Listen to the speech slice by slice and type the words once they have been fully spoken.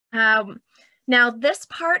Um, Now, this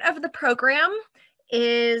part of the program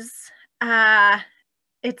is uh,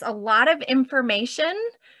 it's a lot of information,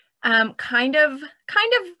 kind of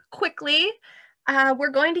quickly. We're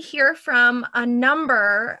going to hear from a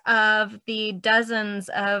number of the dozens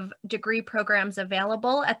of degree programs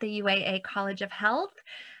available at the UAA College of Health.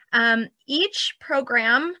 Each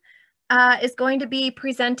program is going to be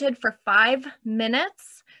presented for 5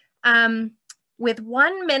 minutes. With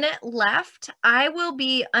 1 minute left, I will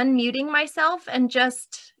be unmuting myself and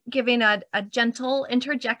just giving a gentle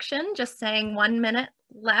interjection, just saying 1 minute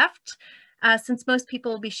left. Since most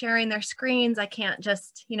people will be sharing their screens, I can't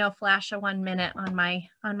just, flash a 1 minute on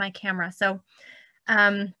my camera. So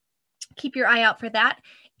keep your eye out for that.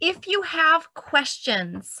 If you have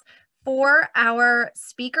questions for our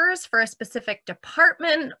speakers for a specific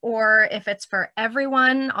department, or if it's for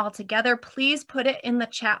everyone altogether, please put it in the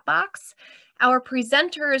chat box. Our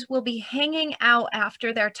presenters will be hanging out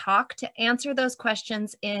after their talk to answer those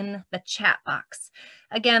questions in the chat box.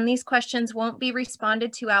 Again, these questions won't be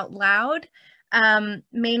responded to out loud,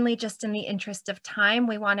 mainly just in the interest of time.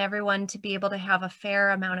 We want everyone to be able to have a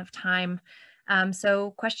fair amount of time.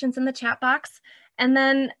 So questions in the chat box. And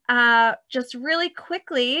then just really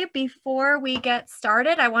quickly, before we get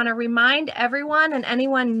started, I want to remind everyone and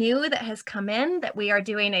anyone new that has come in that we are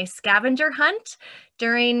doing a scavenger hunt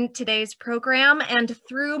during today's program and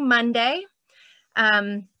through Monday.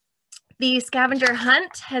 The scavenger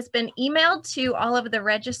hunt has been emailed to all of the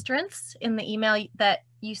registrants in the email that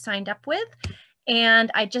you signed up with,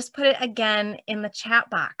 and I just put it again in the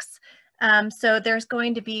chat box. So there's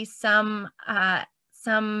going to be some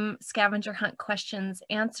scavenger hunt questions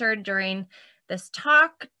answered during this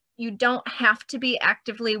talk. You don't have to be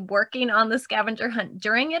actively working on the scavenger hunt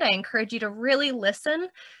during it. I encourage you to really listen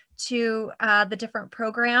to the different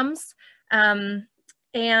programs and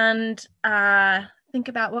think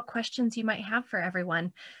about what questions you might have for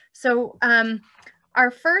everyone. So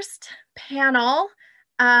our first panel,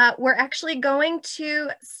 we're actually going to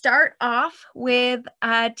start off with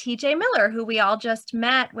TJ Miller, who we all just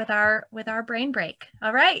met with our brain break.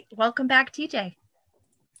 All right, welcome back, TJ.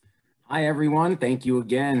 Hi, everyone. Thank you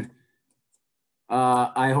again.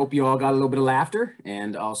 I hope you all got a little bit of laughter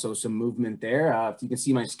and also some movement there. If you can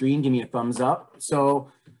see my screen, give me a thumbs up.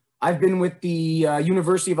 So I've been with the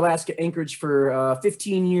University of Alaska Anchorage for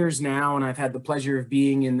 15 years now, and I've had the pleasure of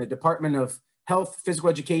being in the Department of Health, Physical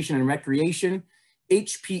Education, and Recreation,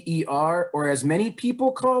 HPER, or as many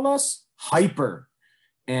people call us, hyper.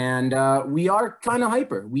 And we are kind of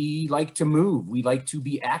hyper. We like to move. We like to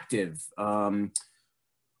be active.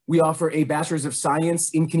 We offer a Bachelor's of Science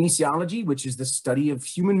in Kinesiology, which is the study of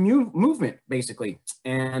human movement, basically.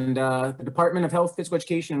 And the Department of Health, Physical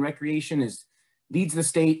Education, and Recreation leads the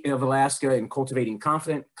state of Alaska in cultivating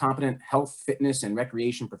confident, competent health, fitness, and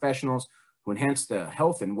recreation professionals who enhance the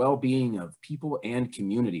health and well-being of people and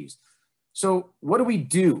communities. So what do we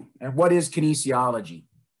do, and what is kinesiology?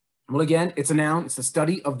 Well, again, it's a noun. It's the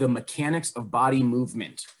study of the mechanics of body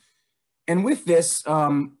movement. And with this,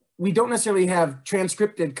 we don't necessarily have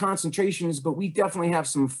transcripted concentrations, but we definitely have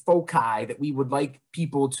some foci that we would like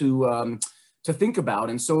people to think about.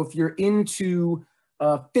 And so if you're into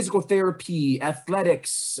physical therapy,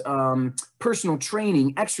 athletics, personal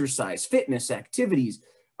training, exercise, fitness, activities,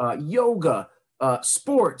 yoga,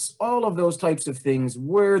 sports, all of those types of things,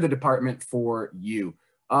 we're the department for you.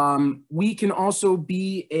 We can also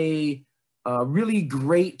be a really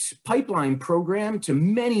great pipeline program to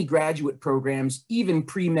many graduate programs, even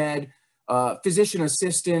pre-med, physician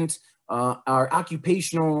assistant, our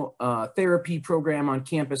occupational therapy program on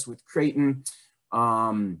campus with Creighton.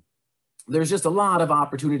 There's just a lot of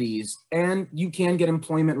opportunities, and you can get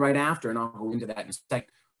employment right after, and I'll go into that in a second.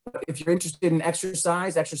 But if you're interested in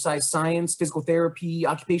exercise science, physical therapy,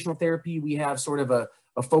 occupational therapy, we have sort of a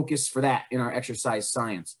focus for that in our exercise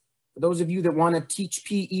science. For those of you that want to teach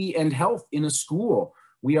PE and health in a school,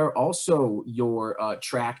 we are also your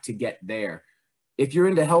track to get there. If you're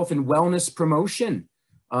into health and wellness promotion,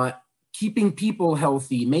 keeping people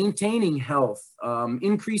healthy, maintaining health,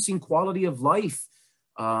 increasing quality of life,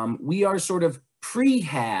 we are sort of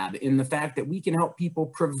prehab in the fact that we can help people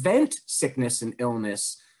prevent sickness and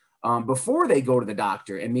illness before they go to the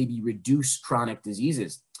doctor and maybe reduce chronic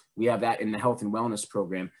diseases. We have that in the health and wellness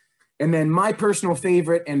program. And then my personal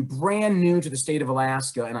favorite and brand new to the state of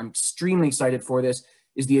Alaska, and I'm extremely excited for this,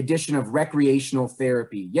 is the addition of recreational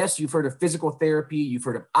therapy. Yes, you've heard of physical therapy, you've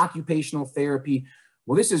heard of occupational therapy.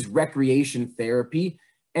 Well, this is recreation therapy.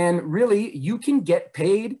 And really, you can get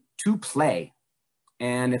paid to play.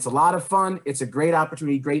 And it's a lot of fun. It's a great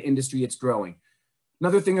opportunity, great industry. It's growing.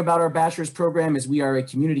 Another thing about our bachelor's program is we are a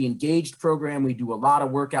community engaged program. We do a lot of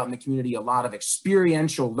work out in the community, a lot of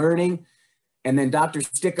experiential learning. And then Dr.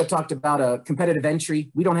 Sticka talked about a competitive entry.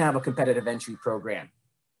 We don't have a competitive entry program.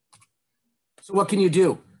 So what can you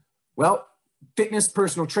do? Well, fitness,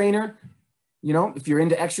 personal trainer, you know, if you're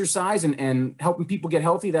into exercise and helping people get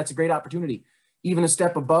healthy, that's a great opportunity. Even a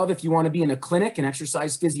step above, if you want to be in a clinic, an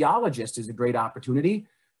exercise physiologist is a great opportunity.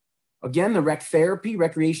 Again, the rec therapy,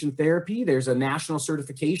 recreation therapy, there's a national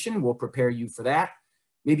certification. We'll prepare you for that.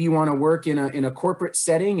 Maybe you want to work in a corporate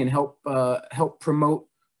setting and help promote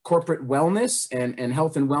corporate wellness and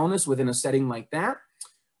health and wellness within a setting like that,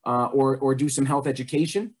 or do some health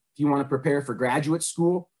education. If you want to prepare for graduate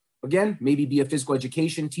school, again, maybe be a physical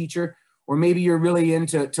education teacher, or maybe you're really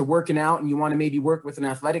into working out and you want to maybe work with an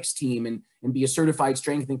athletics team and be a certified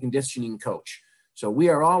strength and conditioning coach. So we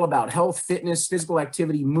are all about health, fitness, physical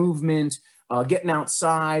activity, movement, getting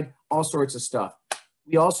outside, all sorts of stuff.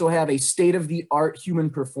 We also have a state-of-the-art human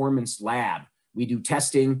performance lab. We do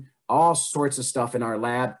testing, all sorts of stuff in our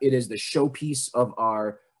lab. It is the showpiece of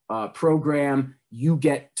our program. You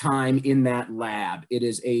get time in that lab. It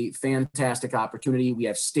is a fantastic opportunity. We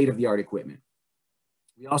have state-of-the-art equipment.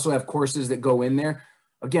 We also have courses that go in there.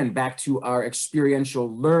 Again, back to our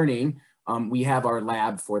experiential learning, we have our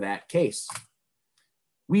lab for that case.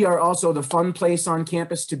 We are also the fun place on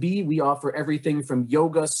campus to be. We offer everything from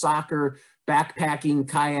yoga, soccer, backpacking,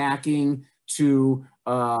 kayaking, to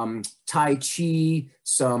Tai Chi,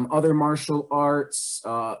 some other martial arts,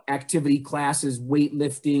 activity classes,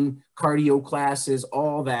 weightlifting, cardio classes,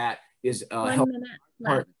 all that is helping.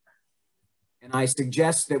 And I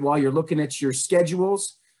suggest that while you're looking at your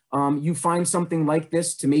schedules, you find something like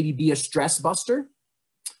this to maybe be a stress buster,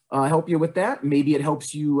 help you with that. Maybe it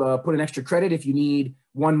helps you put an extra credit if you need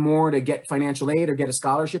one more to get financial aid or get a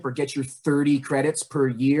scholarship or get your 30 credits per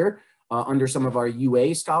year under some of our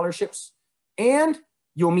UA scholarships. And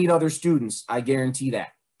you'll meet other students, I guarantee that.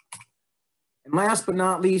 And last but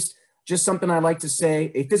not least, just something I like to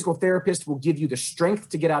say, a physical therapist will give you the strength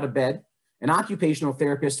to get out of bed. An occupational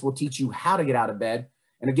therapist will teach you how to get out of bed.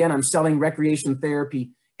 And again, I'm selling recreation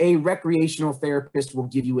therapy. A recreational therapist will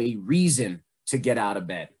give you a reason to get out of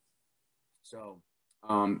bed. So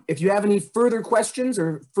if you have any further questions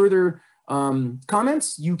or further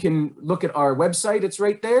comments, you can look at our website. It's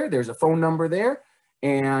right there. There's a phone number there.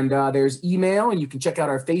 And there's email, and you can check out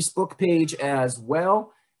our Facebook page as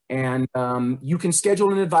well. And you can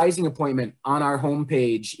schedule an advising appointment on our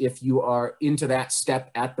homepage if you are into that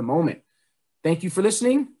step at the moment. Thank you for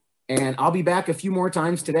listening, and I'll be back a few more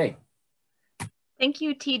times today. Thank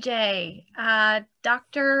you, TJ.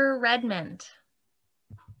 Dr. Redmond.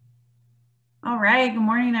 All right, good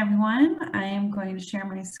morning, everyone. I am going to share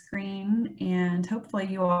my screen, and hopefully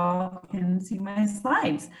you all can see my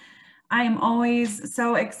slides. I am always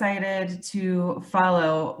so excited to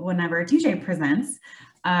follow whenever TJ presents,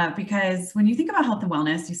 because when you think about health and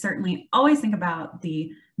wellness, you certainly always think about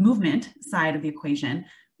the movement side of the equation,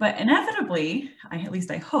 but inevitably, at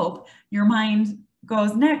least I hope, your mind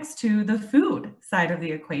goes next to the food side of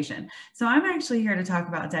the equation. So I'm actually here to talk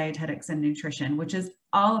about dietetics and nutrition, which is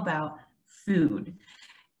all about food.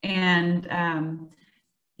 And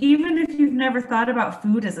even if you've never thought about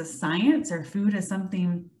food as a science or food as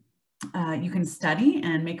something you can study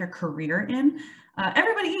and make a career in,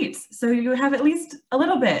 everybody eats. So you have at least a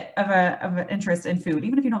little bit of an interest in food,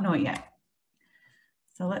 even if you don't know it yet.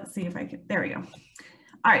 So let's see if I can, there we go.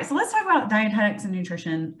 All right, so let's talk about dietetics and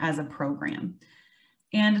nutrition as a program.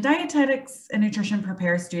 And dietetics and nutrition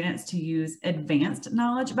prepares students to use advanced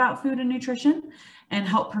knowledge about food and nutrition and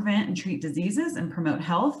help prevent and treat diseases and promote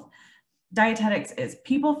health. Dietetics is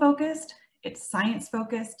people-focused, it's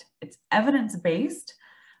science-focused, it's evidence-based,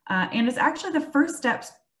 and it's actually the first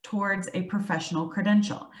steps towards a professional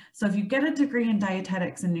credential. So if you get a degree in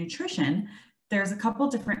dietetics and nutrition, there's a couple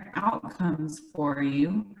different outcomes for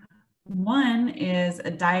you. One is a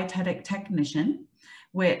dietetic technician,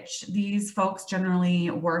 which these folks generally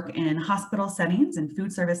work in hospital settings and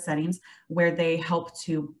food service settings where they help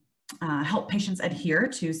to help patients adhere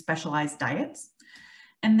to specialized diets.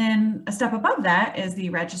 And then a step above that is the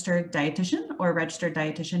registered dietitian or registered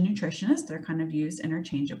dietitian nutritionist. They're kind of used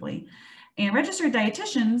interchangeably. And registered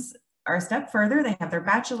dietitians are a step further. They have their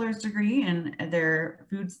bachelor's degree in their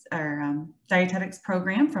foods or dietetics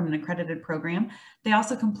program from an accredited program. They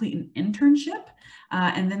also complete an internship,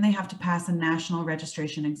 and then they have to pass a national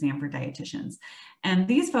registration exam for dietitians. And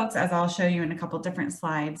these folks, as I'll show you in a couple different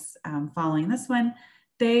slides following this one,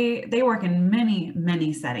 they work in many,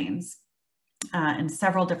 many settings in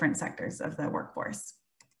several different sectors of the workforce.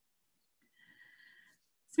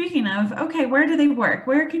 Speaking of, okay, where do they work?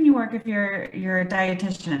 Where can you work if you're a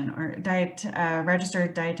dietitian or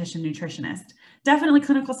registered dietitian nutritionist? Definitely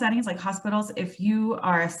clinical settings like hospitals. If you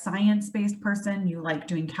are a science-based person, you like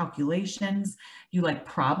doing calculations, you like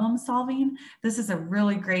problem solving, this is a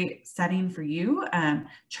really great setting for you.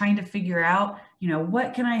 Trying to figure out,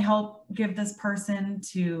 what can I help give this person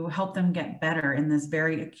to help them get better in this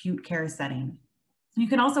very acute care setting. You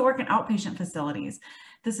can also work in outpatient facilities.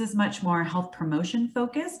 This is much more health promotion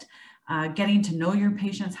focused, getting to know your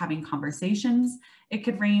patients, having conversations. It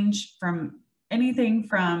could range from anything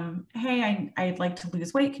from, hey, I'd like to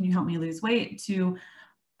lose weight. Can you help me lose weight? To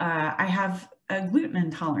I have a gluten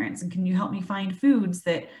intolerance and can you help me find foods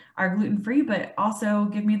that are gluten-free, but also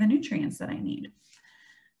give me the nutrients that I need.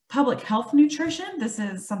 Public health nutrition, this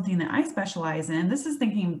is something that I specialize in. This is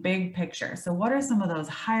thinking big picture. So what are some of those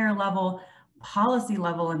higher level, policy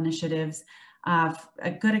level initiatives?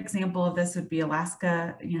 A good example of this would be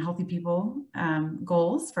Alaska, Healthy People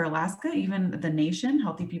goals for Alaska, even the nation,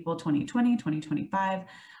 Healthy People 2020, 2025.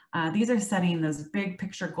 These are setting those big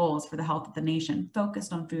picture goals for the health of the nation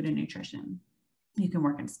focused on food and nutrition. You can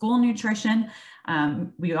work in school nutrition.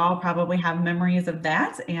 We all probably have memories of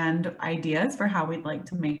that and ideas for how we'd like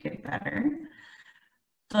to make it better.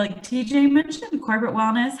 Like TJ mentioned, corporate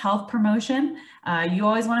wellness, health promotion. You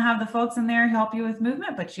always want to have the folks in there who help you with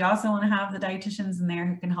movement, but you also want to have the dietitians in there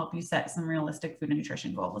who can help you set some realistic food and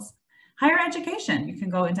nutrition goals. Higher education, you can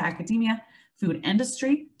go into academia, food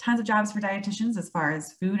industry, tons of jobs for dietitians as far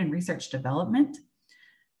as food and research development.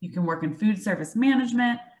 You can work in food service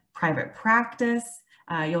management, private practice.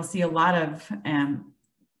 You'll see a lot of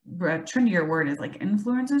trendier word is like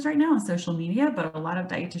influencers right now on social media, but a lot of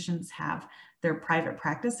dietitians have their private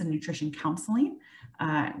practice and nutrition counseling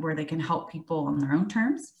where they can help people on their own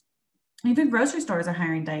terms. Even grocery stores are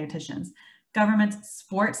hiring dietitians, government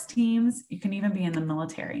sports teams, you can even be in the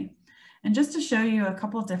military. And just to show you a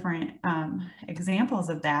couple of different examples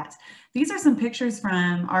of that, these are some pictures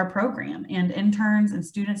from our program and interns and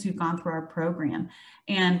students who've gone through our program.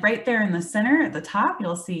 And right there in the center at the top,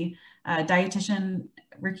 you'll see dietitian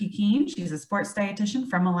Ricky Keene. She's a sports dietitian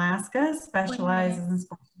from Alaska, specializes in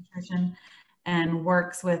sports nutrition and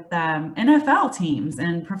works with NFL teams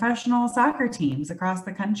and professional soccer teams across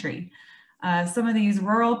the country. Some of these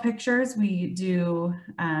rural pictures we do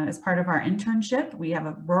as part of our internship. We have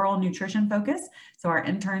a rural nutrition focus. So our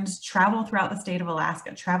interns travel throughout the state of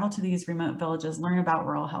Alaska, travel to these remote villages, learn about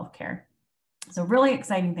rural healthcare. So really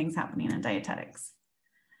exciting things happening in dietetics.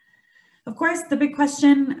 Of course, the big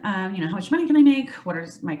question, how much money can I make? What are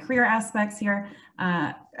my career aspects here?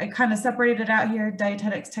 I kind of separated it out here,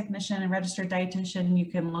 dietetics technician and registered dietitian. You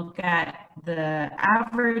can look at the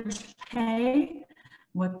average pay,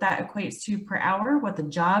 what that equates to per hour, what the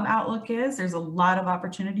job outlook is. There's a lot of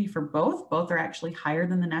opportunity for both. Both are actually higher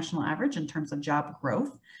than the national average in terms of job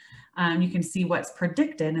growth. You can see what's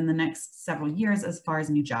predicted in the next several years as far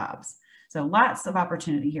as new jobs. So lots of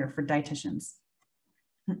opportunity here for dietitians.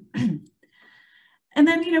 And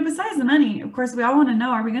then, besides the money, of course, we all want to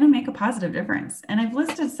know, are we going to make a positive difference? And I've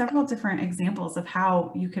listed several different examples of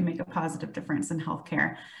how you can make a positive difference in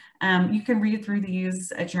healthcare. You can read through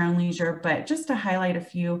these at your own leisure, but just to highlight a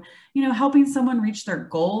few, helping someone reach their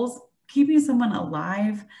goals, keeping someone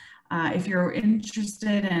alive. If you're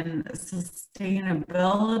interested in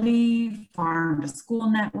sustainability, farm to school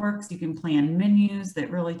networks, you can plan menus that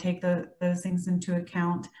really take those things into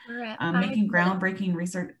account. Making groundbreaking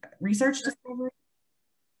research discovery.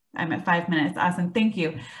 I'm at 5 minutes. Awesome. Thank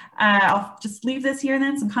you. I'll just leave this here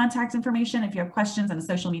then, some contact information. If you have questions and a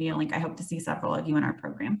social media link, I hope to see several of you in our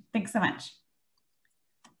program. Thanks so much.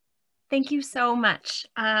 Thank you so much.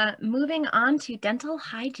 Moving on to dental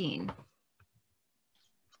hygiene.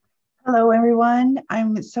 Hello, everyone.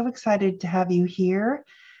 I'm so excited to have you here.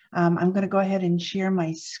 I'm going to go ahead and share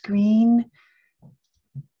my screen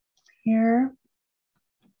here.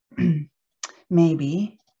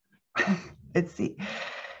 Maybe. Let's see.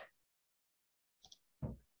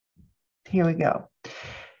 Here we go.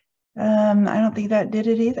 I don't think that did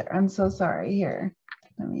it either. I'm so sorry. Here,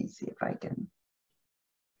 let me see if I can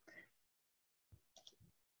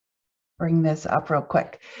bring this up real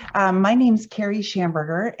quick. My name's Carrie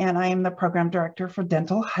Schamberger, and I am the program director for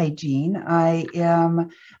dental hygiene. I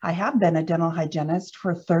have been a dental hygienist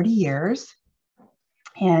for 30 years,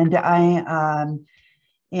 and I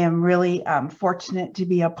am really fortunate to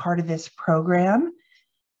be a part of this program.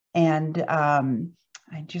 And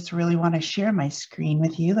I just really want to share my screen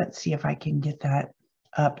with you. Let's see if I can get that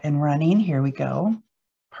up and running. Here we go.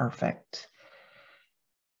 Perfect.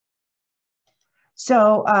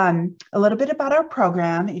 So a little bit about our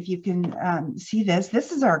program, if you can see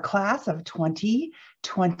this is our class of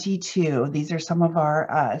 2022. These are some of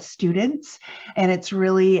our students, and it's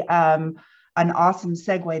really an awesome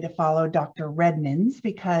segue to follow Dr. Redmond's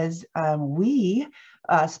because we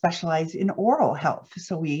specialize in oral health.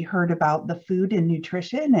 So we heard about the food and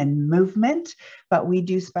nutrition and movement, but we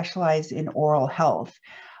do specialize in oral health.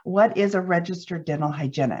 What is a registered dental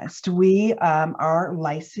hygienist? We are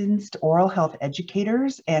licensed oral health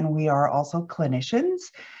educators, and we are also clinicians.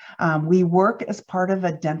 We work as part of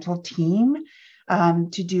a dental team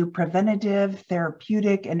to do preventative,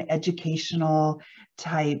 therapeutic, and educational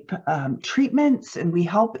type treatments, and we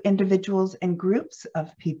help individuals and groups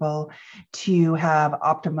of people to have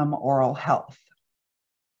optimum oral health.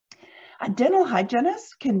 A dental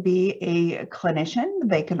hygienist can be a clinician.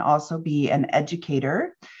 They can also be an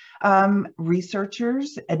educator,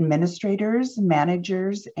 researchers, administrators,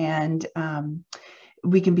 managers, and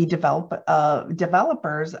we can be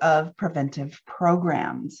developers of preventive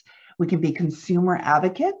programs. We can be consumer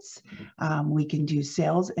advocates. We can do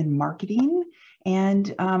sales and marketing,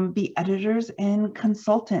 and be editors and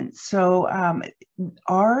consultants. So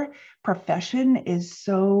our profession is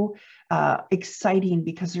so exciting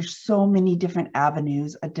because there's so many different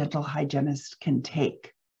avenues a dental hygienist can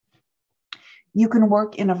take. You can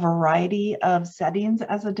work in a variety of settings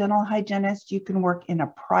as a dental hygienist. You can work in a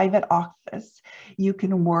private office. You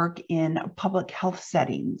can work in public health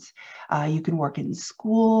settings. You can work in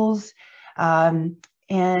schools,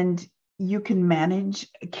 and you can manage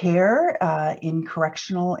care in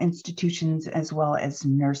correctional institutions as well as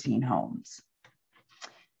nursing homes.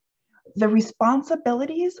 The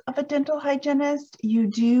responsibilities of a dental hygienist: you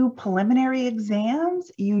do preliminary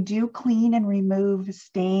exams, you do clean and remove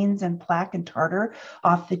stains and plaque and tartar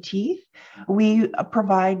off the teeth. We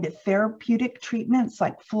provide therapeutic treatments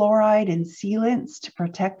like fluoride and sealants to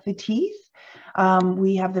protect the teeth.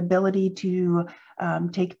 We have the ability to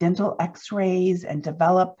take dental x-rays and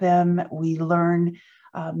develop them. We learn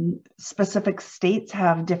specific states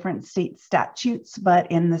have different state statutes,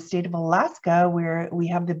 but in the state of Alaska, where we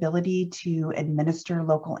have the ability to administer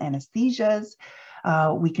local anesthesias,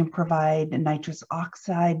 we can provide nitrous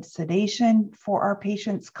oxide sedation for our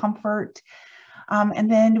patients' comfort.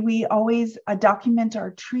 And then we always document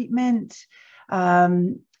our treatment,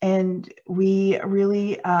 and we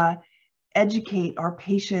really educate our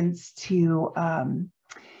patients to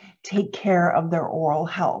take care of their oral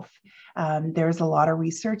health. There's a lot of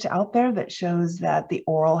research out there that shows that the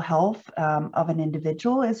oral health of an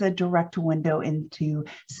individual is a direct window into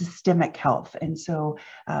systemic health. And so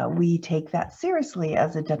we take that seriously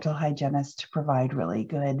as a dental hygienist to provide really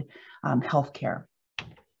good health care.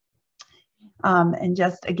 And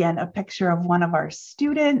just again, a picture of one of our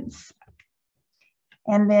students.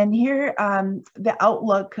 And then here, the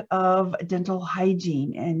outlook of dental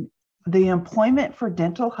hygiene. And the employment for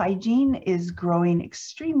dental hygiene is growing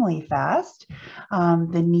extremely fast.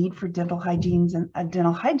 The need for dental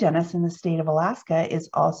hygienists in the state of Alaska is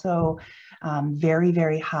also very,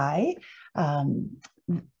 very high.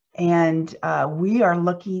 And we are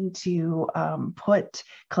looking to put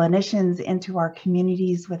clinicians into our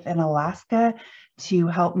communities within Alaska to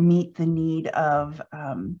help meet the need of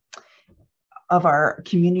our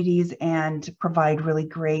communities and provide really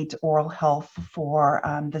great oral health for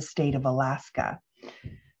the state of Alaska.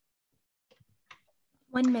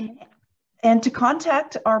 1 minute. And to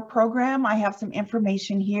contact our program, I have some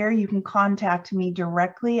information here. You can contact me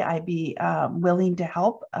directly. I'd be willing to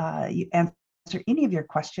help you answer any of your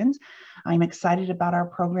questions. I'm excited about our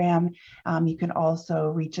program. You can also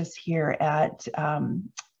reach us here at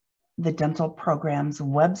the dental programs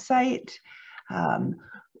website.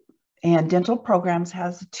 And dental programs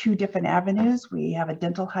has 2 different avenues. We have a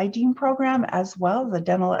dental hygiene program as well as a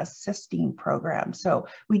dental assisting program. So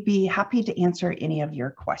we'd be happy to answer any of your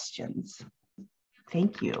questions.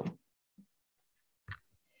 Thank you.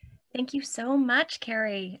 Thank you so much,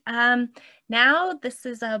 Carrie. Now this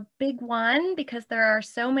is a big one because there are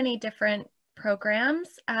so many different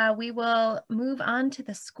programs. We will move on to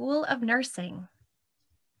the School of Nursing.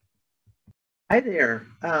 Hi there.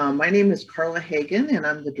 My name is Carla Hagan, and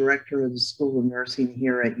I'm the director of the School of Nursing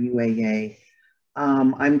here at UAA.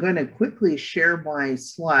 I'm going to quickly share my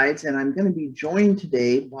slides, and I'm going to be joined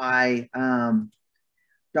today by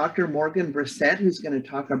Dr. Morgan Brissett, who's going to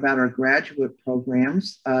talk about our graduate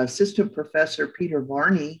programs. Assistant Professor Peter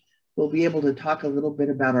Varney will be able to talk a little bit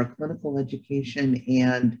about our clinical education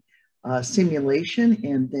and simulation,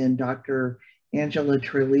 and then Dr. Angela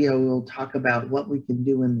Trillo will talk about what we can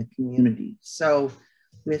do in the community. So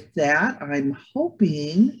with that, I'm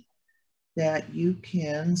hoping that you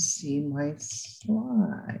can see my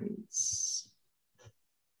slides.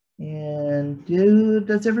 And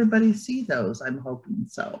does everybody see those? I'm hoping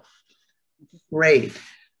so. Great.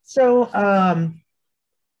 So,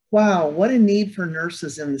 wow, what a need for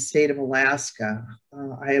nurses in the state of Alaska.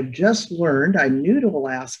 I have just learned, I'm new to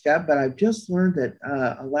Alaska, but I've just learned that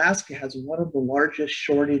Alaska has one of the largest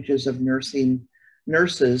shortages of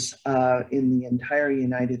nurses in the entire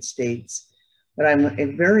United States. But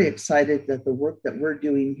I'm very excited that the work that we're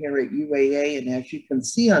doing here at UAA, and as you can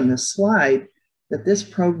see on this slide, that this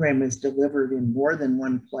program is delivered in more than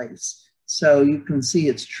one place. So you can see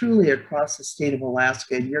it's truly across the state of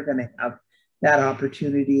Alaska, and you're going to have that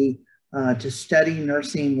opportunity to study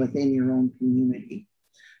nursing within your own community.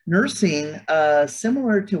 Nursing,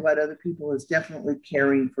 similar to what other people, is definitely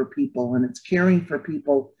caring for people, and it's caring for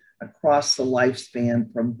people across the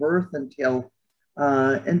lifespan from birth until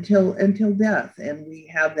death, and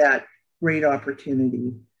we have that great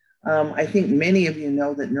opportunity. I think many of you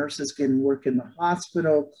know that nurses can work in the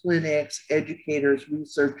hospital, clinics, educators,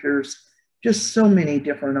 researchers, just so many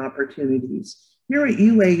different opportunities. Here at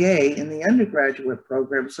UAA in the undergraduate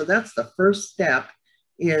program, so that's the first step,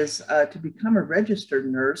 is to become a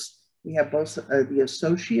registered nurse. We have both the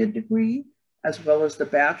associate degree as well as the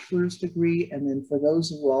bachelor's degree. And then for those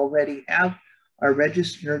who already have a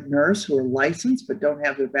registered nurse who are licensed but don't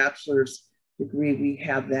have their bachelor's degree, we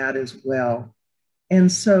have that as well.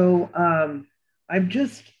 And so I'm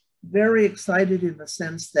just very excited in the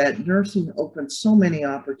sense that nursing opens so many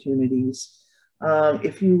opportunities.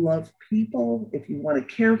 If you love people, if you want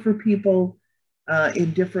to care for people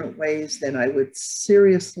in different ways, then I would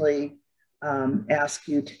seriously ask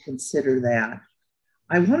you to consider that.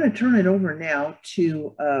 I want to turn it over now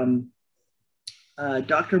to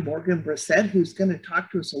Dr. Morgan Brissett, who's going to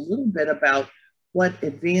talk to us a little bit about what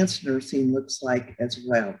advanced nursing looks like as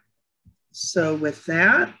well. So with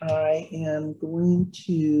that, I am going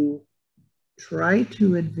to try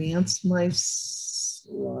to advance my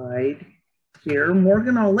slide here.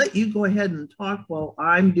 Morgan, I'll let you go ahead and talk while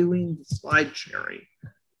I'm doing the slide sharing.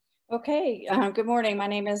 Okay, good morning. My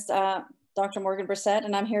name is Dr. Morgan Brissett,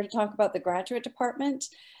 and I'm here to talk about the graduate department.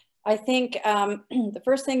 I think the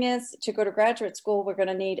first thing is to go to graduate school, we're going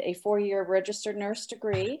to need a 4-year registered nurse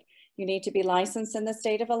degree. You need to be licensed in the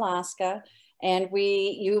state of Alaska, and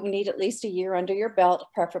you need at least a year under your belt,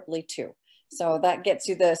 preferably 2. So that gets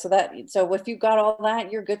you so if you've got all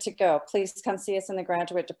that, you're good to go. Please come see us in the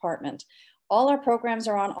graduate department. All our programs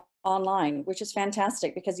are online, which is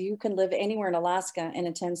fantastic because you can live anywhere in Alaska and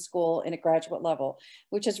attend school in a graduate level,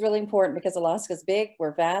 which is really important because Alaska's big,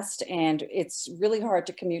 we're vast, and it's really hard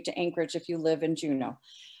to commute to Anchorage if you live in Juneau.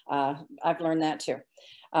 I've learned that too,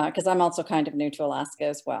 because I'm also kind of new to Alaska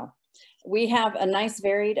as well. We have a nice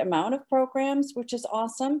varied amount of programs, which is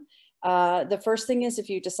awesome. The first thing is if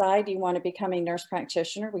you decide you want to become a nurse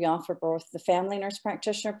practitioner, we offer both the family nurse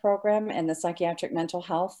practitioner program and the psychiatric mental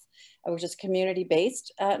health, which is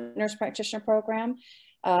community-based nurse practitioner program.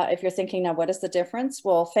 If you're thinking now, what is the difference?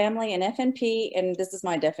 Well, family and FNP, and this is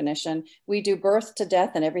my definition, we do birth to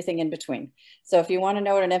death and everything in between. So if you want to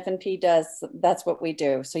know what an FNP does, that's what we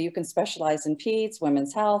do. So you can specialize in peds,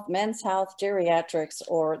 women's health, men's health, geriatrics,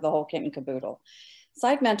 or the whole kit and caboodle.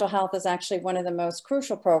 Psych mental health is actually one of the most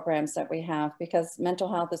crucial programs that we have because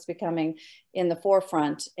mental health is becoming in the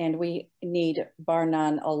forefront and we need, bar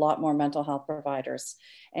none, a lot more mental health providers.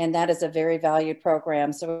 And that is a very valued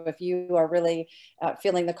program. So if you are really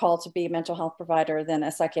feeling the call to be a mental health provider, then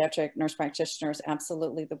a psychiatric nurse practitioner is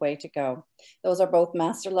absolutely the way to go. Those are both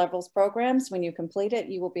master levels programs. When you complete it,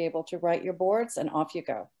 you will be able to write your boards and off you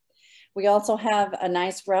go. We also have a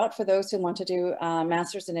nice route for those who want to do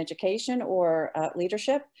Masters in Education or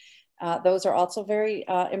leadership. Those are also very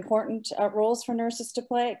important roles for nurses to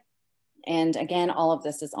play. And again, all of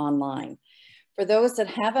this is online. For those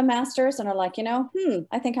that have a master's and are like, you know,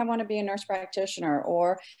 I think I want to be a nurse practitioner,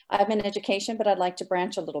 or I'm in education, but I'd like to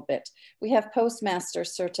branch a little bit. We have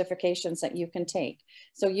postmaster's certifications that you can take.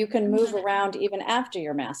 So you can move around even after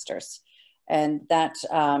your master's. And that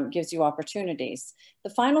gives you opportunities. The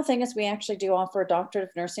final thing is we actually do offer a doctorate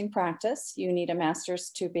of nursing practice. You need a master's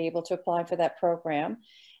to be able to apply for that program.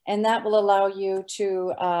 And that will allow you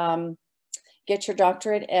to get your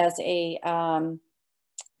doctorate as a,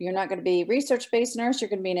 you're not going to be research-based nurse, you're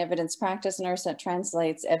going to be an evidence practice nurse that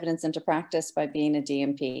translates evidence into practice by being a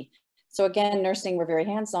DMP. So again, nursing, we're very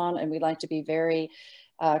hands-on and we like to be very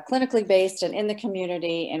clinically based and in the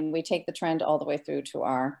community, and we take the trend all the way through to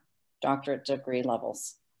our doctorate degree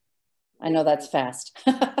levels. I know that's fast.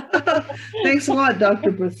 Thanks a lot,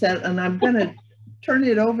 Dr. Brissett. And I'm going to turn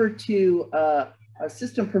it over to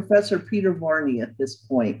Assistant Professor Peter Varney at this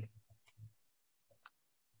point.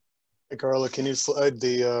 Hey, Carla, can you slide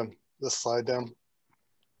the slide down?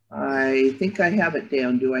 I think I have it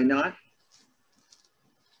down, do I not?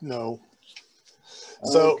 No.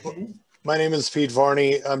 So Okay. my name is Pete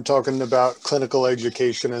Varney. I'm talking about clinical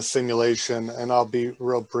education and simulation, and I'll be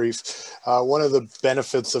real brief. One of the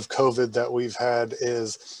benefits of COVID that we've had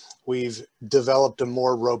is we've developed a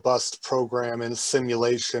more robust program in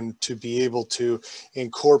simulation to be able to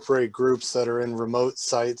incorporate groups that are in remote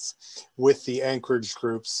sites with the Anchorage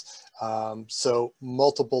groups. So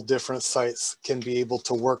multiple different sites can be able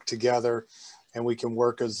to work together, and we can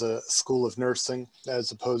work as a school of nursing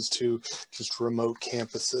as opposed to just remote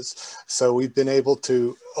campuses. So we've been able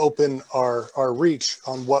to open our reach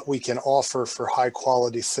on what we can offer for high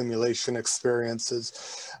quality simulation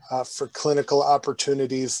experiences. For clinical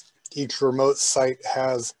opportunities, each remote site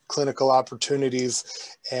has clinical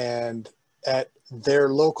opportunities and at their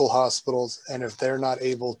local hospitals, and if they're not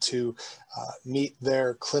able to meet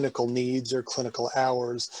their clinical needs or clinical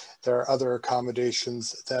hours, there are other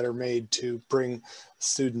accommodations that are made to bring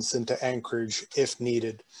students into Anchorage if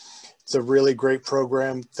needed. It's a really great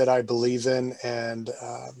program that I believe in, and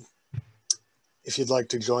if you'd like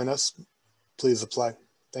to join us, please apply.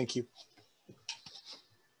 Thank you.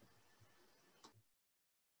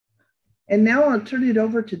 And now I'll turn it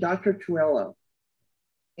over to Dr. Torello.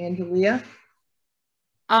 Angelia?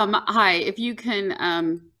 Hi, if you can,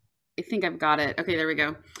 I think I've got it. Okay, there we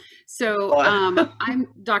go. So I'm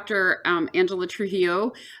Dr. Angela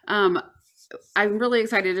Trujillo. I'm really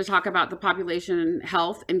excited to talk about the population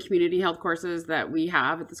health and community health courses that we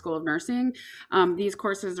have at the School of Nursing. These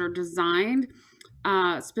courses are designed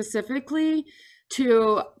specifically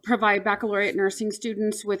to provide baccalaureate nursing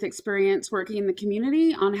students with experience working in the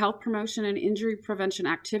community on health promotion and injury prevention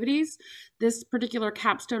activities. This particular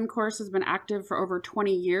capstone course has been active for over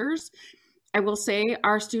 20 years. I will say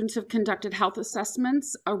our students have conducted health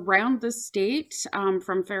assessments around the state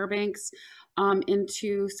from Fairbanks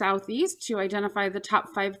into Southeast to identify the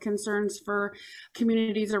top 5 concerns for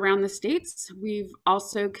communities around the states. We've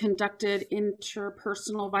also conducted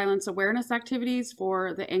interpersonal violence awareness activities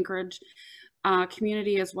for the Anchorage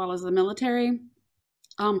community as well as the military.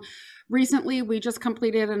 Recently, we just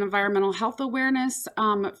completed an environmental health awareness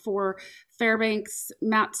for Fairbanks,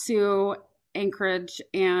 Mat-Su, Anchorage,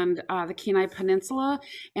 and the Kenai Peninsula.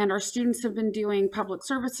 And our students have been doing public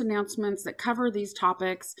service announcements that cover these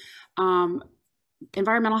topics: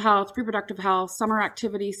 environmental health, reproductive health, summer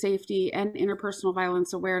activity safety, and interpersonal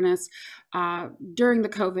violence awareness during the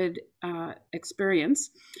COVID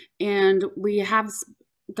experience. And we have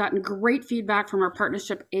gotten great feedback from our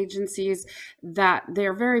partnership agencies that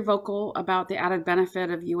they're very vocal about the added benefit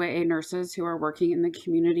of UAA nurses who are working in the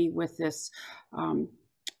community with this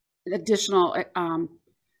additional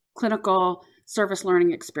clinical service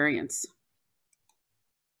learning experience.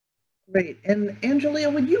 Great. And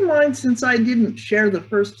Angelia, would you mind, since I didn't share the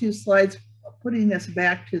first 2 slides, putting us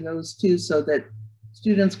back to those 2 so that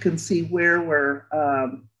students can see where we're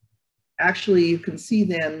actually, you can see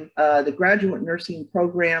then the graduate nursing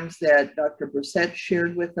programs that Dr. Brissett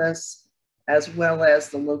shared with us, as well as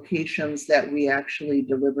the locations that we actually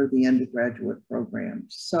deliver the undergraduate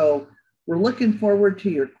programs. So we're looking forward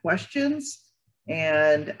to your questions,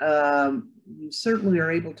 and you certainly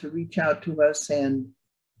are able to reach out to us, and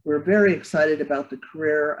we're very excited about the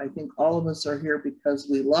career. I think all of us are here because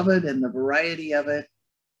we love it and the variety of it,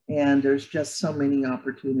 and there's just so many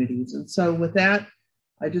opportunities. And so with that,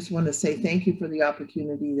 I just want to say thank you for the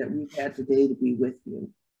opportunity that we've had today to be with you.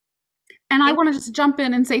 And I want to just jump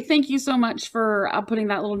in and say thank you so much for putting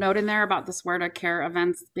that little note in there about the Swear to Care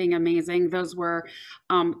events being amazing. Those were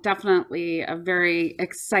definitely a very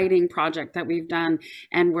exciting project that we've done.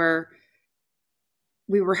 And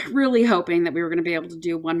we were really hoping that we were going to be able to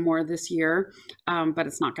do one more this year, but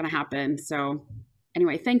it's not going to happen. So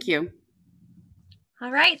anyway, thank you.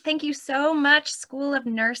 All right, thank you so much, School of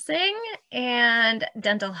Nursing and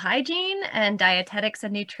Dental Hygiene and Dietetics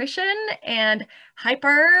and Nutrition and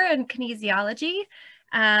Hyper and Kinesiology.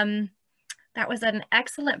 That was an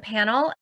excellent panel.